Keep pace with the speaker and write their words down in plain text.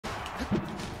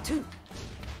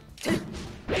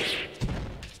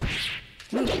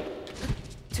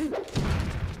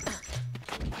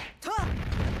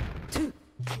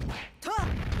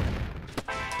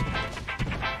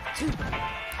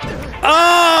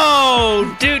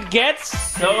Oh, dude gets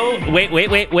so. Wait.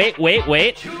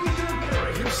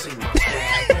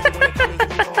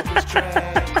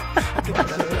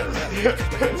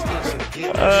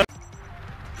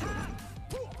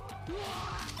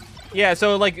 Yeah,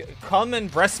 so like come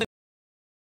and breast.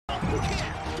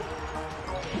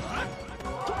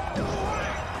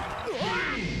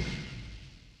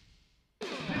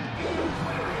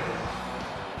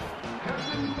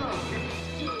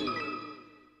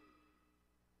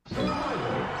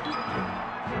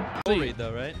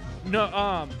 Though, right? No,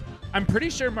 I'm pretty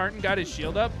sure Martin got his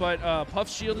shield up, but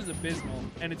Puff's shield is abysmal,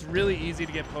 and it's really easy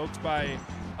to get poked by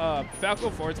Falco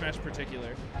forward smash in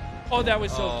particular. Oh, that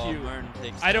was so cute.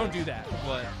 I don't do that.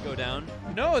 What? Go down?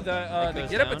 No, the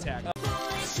get up attack.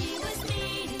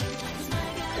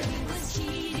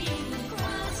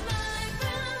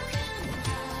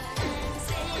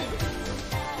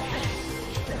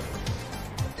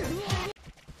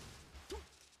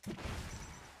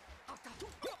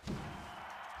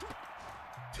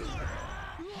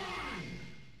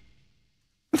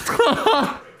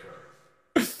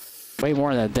 Way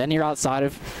more than that. Then you're outside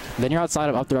of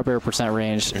up to upper percent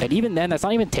range, and even then, that's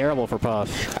not even terrible for Puff.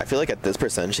 I feel like at this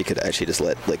percent, she could actually just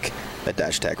let like a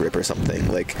dash attack rip or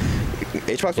something. Like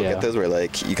HBox will get those where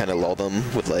like you kind of lull them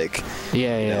with like you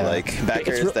know, like back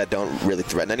airs that don't really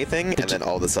threaten anything, and then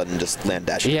all of a sudden just land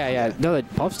dash. Yeah. No, the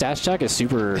Puff's dash attack is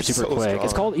super so quick. Strong.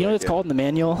 It's called, you know what it's called in the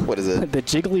manual? What is it? The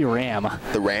jiggly ram.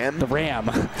 The ram. The ram.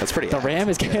 That's pretty. The ram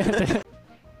is good.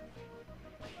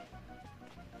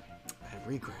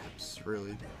 Regrabs,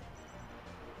 really.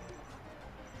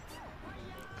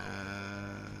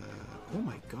 Oh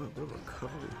my god, what a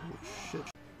recovery. Holy shit.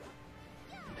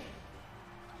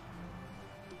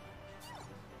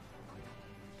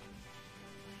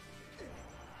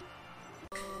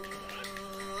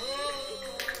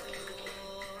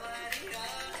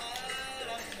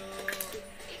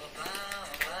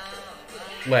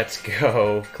 Let's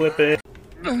go. Clip it.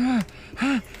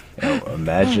 Yo,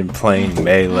 imagine playing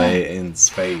Melee in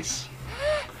space.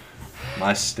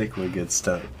 My stick would get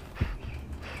stuck.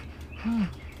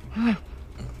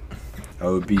 I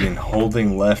would be in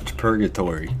holding left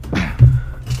purgatory.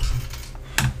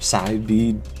 Side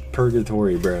B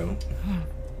purgatory, bro.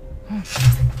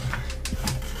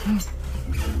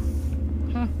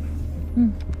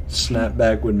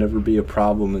 Snapback would never be a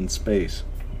problem in space.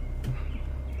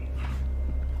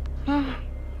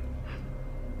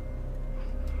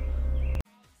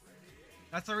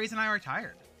 That's the reason I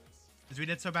retired, is we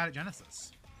did so bad at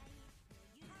Genesis.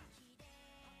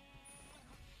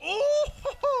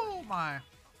 Oh my.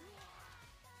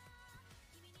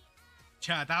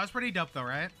 Chat, that was pretty dope though,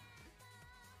 right?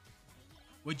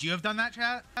 Would you have done that,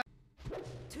 chat?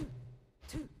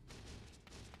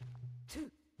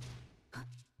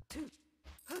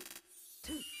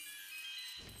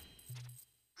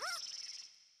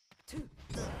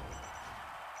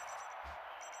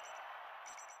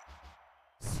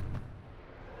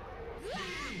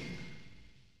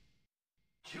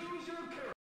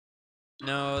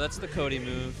 No, that's the Cody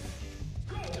move.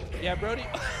 Yeah, Brody.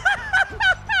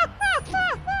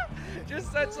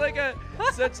 Just such like a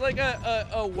well such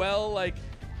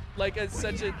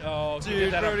a oh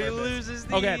dude, Brody loses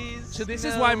these. Okay, so this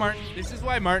is why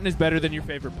Martin is better than your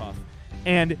favorite Puff,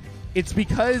 and it's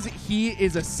because he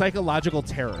is a psychological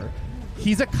terror.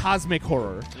 He's a cosmic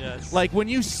horror. Yes. Like when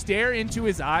you stare into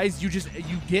his eyes, you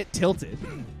get tilted.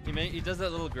 He does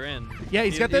that little grin. Yeah,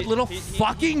 he's got that little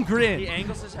fucking grin. He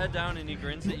angles his head down and he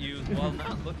grins at you while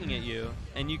not looking at you,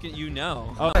 and you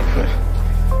know. Oh. I could,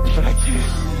 but I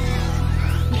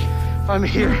can't. I'm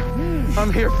here.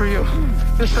 I'm here for you.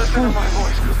 This has been my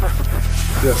voice.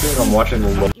 Yeah, I think I'm watching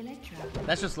the.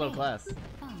 That's just low class.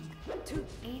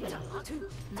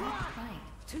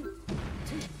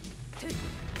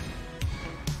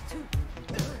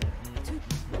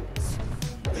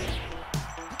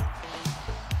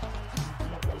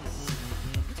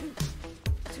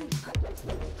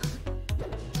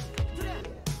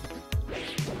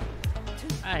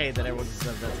 I hate that everyone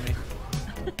says that to me.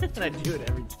 And I do it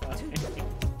every time.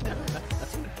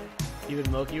 Even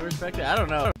Moky respect it? I don't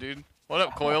know. Dude, what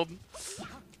up, Coiled?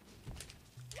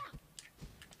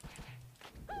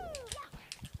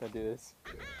 Don't do this.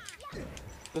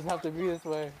 Doesn't have to be this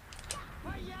way.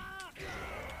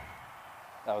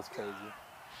 That was crazy.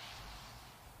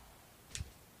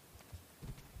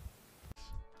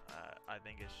 I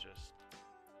think it's just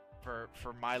for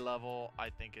my level. I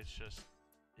think it's just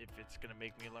if it's gonna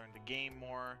make me learn the game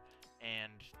more,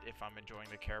 and if I'm enjoying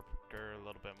the character a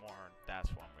little bit more, that's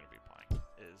what I'm gonna be playing.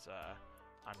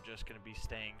 I'm just gonna be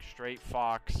staying straight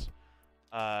Fox,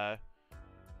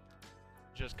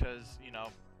 just cause, you know,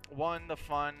 one, the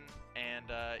fun, and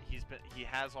he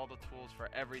has all the tools for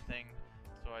everything.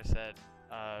 So I said,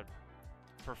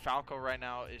 for Falco right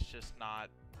now, it's just not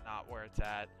where it's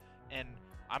at, and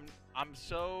I'm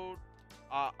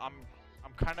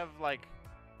kind of like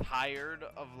tired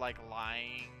of like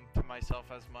lying to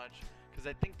myself as much, because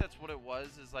I think that's what it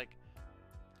was, is like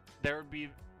there would be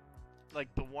like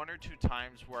the 1 or 2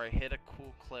 times where I hit a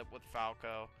cool clip with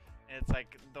Falco, and it's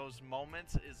like those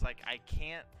moments is like I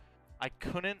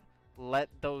couldn't let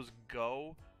those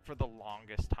go for the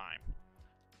longest time.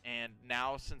 And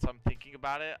now, since I'm thinking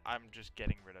about it, I'm just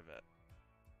getting rid of it.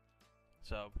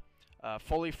 So,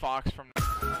 fully Fox from...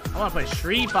 I want to play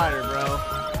Street Fighter, bro.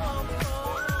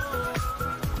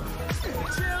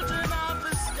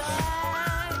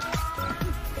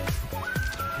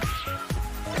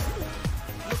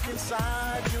 Look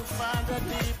inside, you'll find a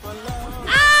deeper love.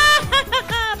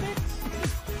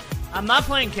 I'm not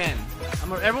playing Ken.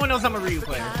 Everyone knows I'm a Ryu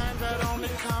player.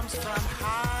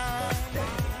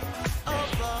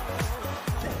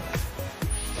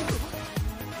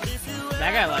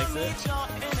 That guy likes it.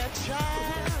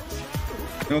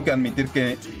 Tengo que admitir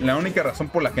que la única razón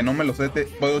por la que no me los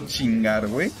puedo chingar,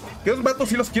 güey, que esos vatos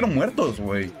sí los quiero muertos,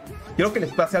 güey. Quiero que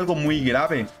les pase algo muy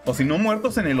grave, o si no,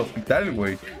 muertos en el hospital,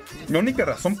 güey. La única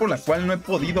razón por la cual no he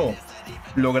podido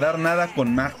lograr nada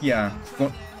con magia,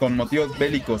 con motivos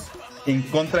bélicos en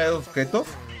contra de los objetos,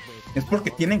 es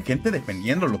porque tienen gente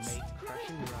defendiéndolos.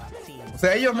 O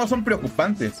sea, ellos no son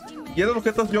preocupantes. Y esos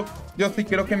objetos yo sí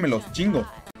creo que me los chingo.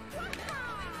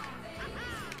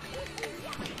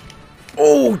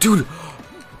 Oh, dude.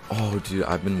 Oh, dude,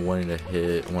 I've been wanting to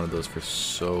hit one of those for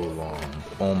so long.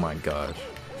 Oh my gosh.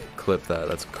 Clip that.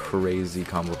 That's crazy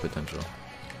combo potential.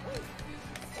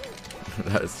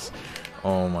 That's...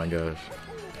 Oh my gosh.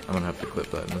 I'm gonna have to clip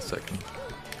that in a second.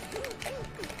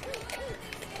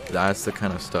 That's the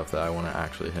kind of stuff that I want to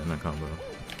actually hit in a combo.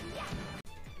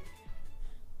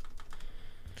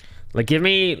 Like, give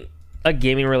me a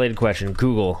gaming related question.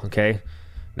 Google, okay?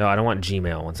 No, I don't want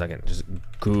Gmail. 1 second. Just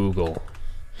Google.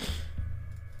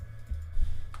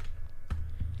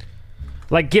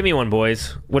 Like, give me one,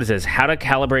 boys. What is this? How to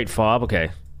calibrate fob?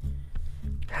 Okay.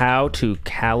 How to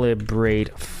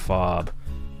calibrate fob.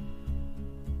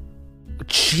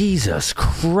 Jesus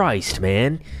Christ,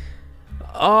 man.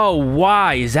 Oh,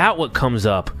 why? Is that what comes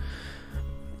up?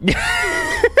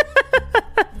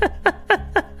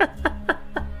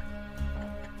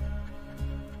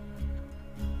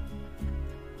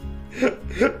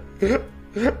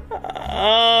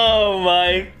 Oh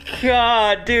my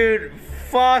god, dude.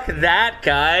 Fuck that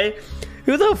guy.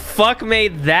 Who the fuck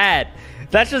made that?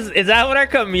 That's just, is that what our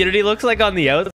community looks like on the outside?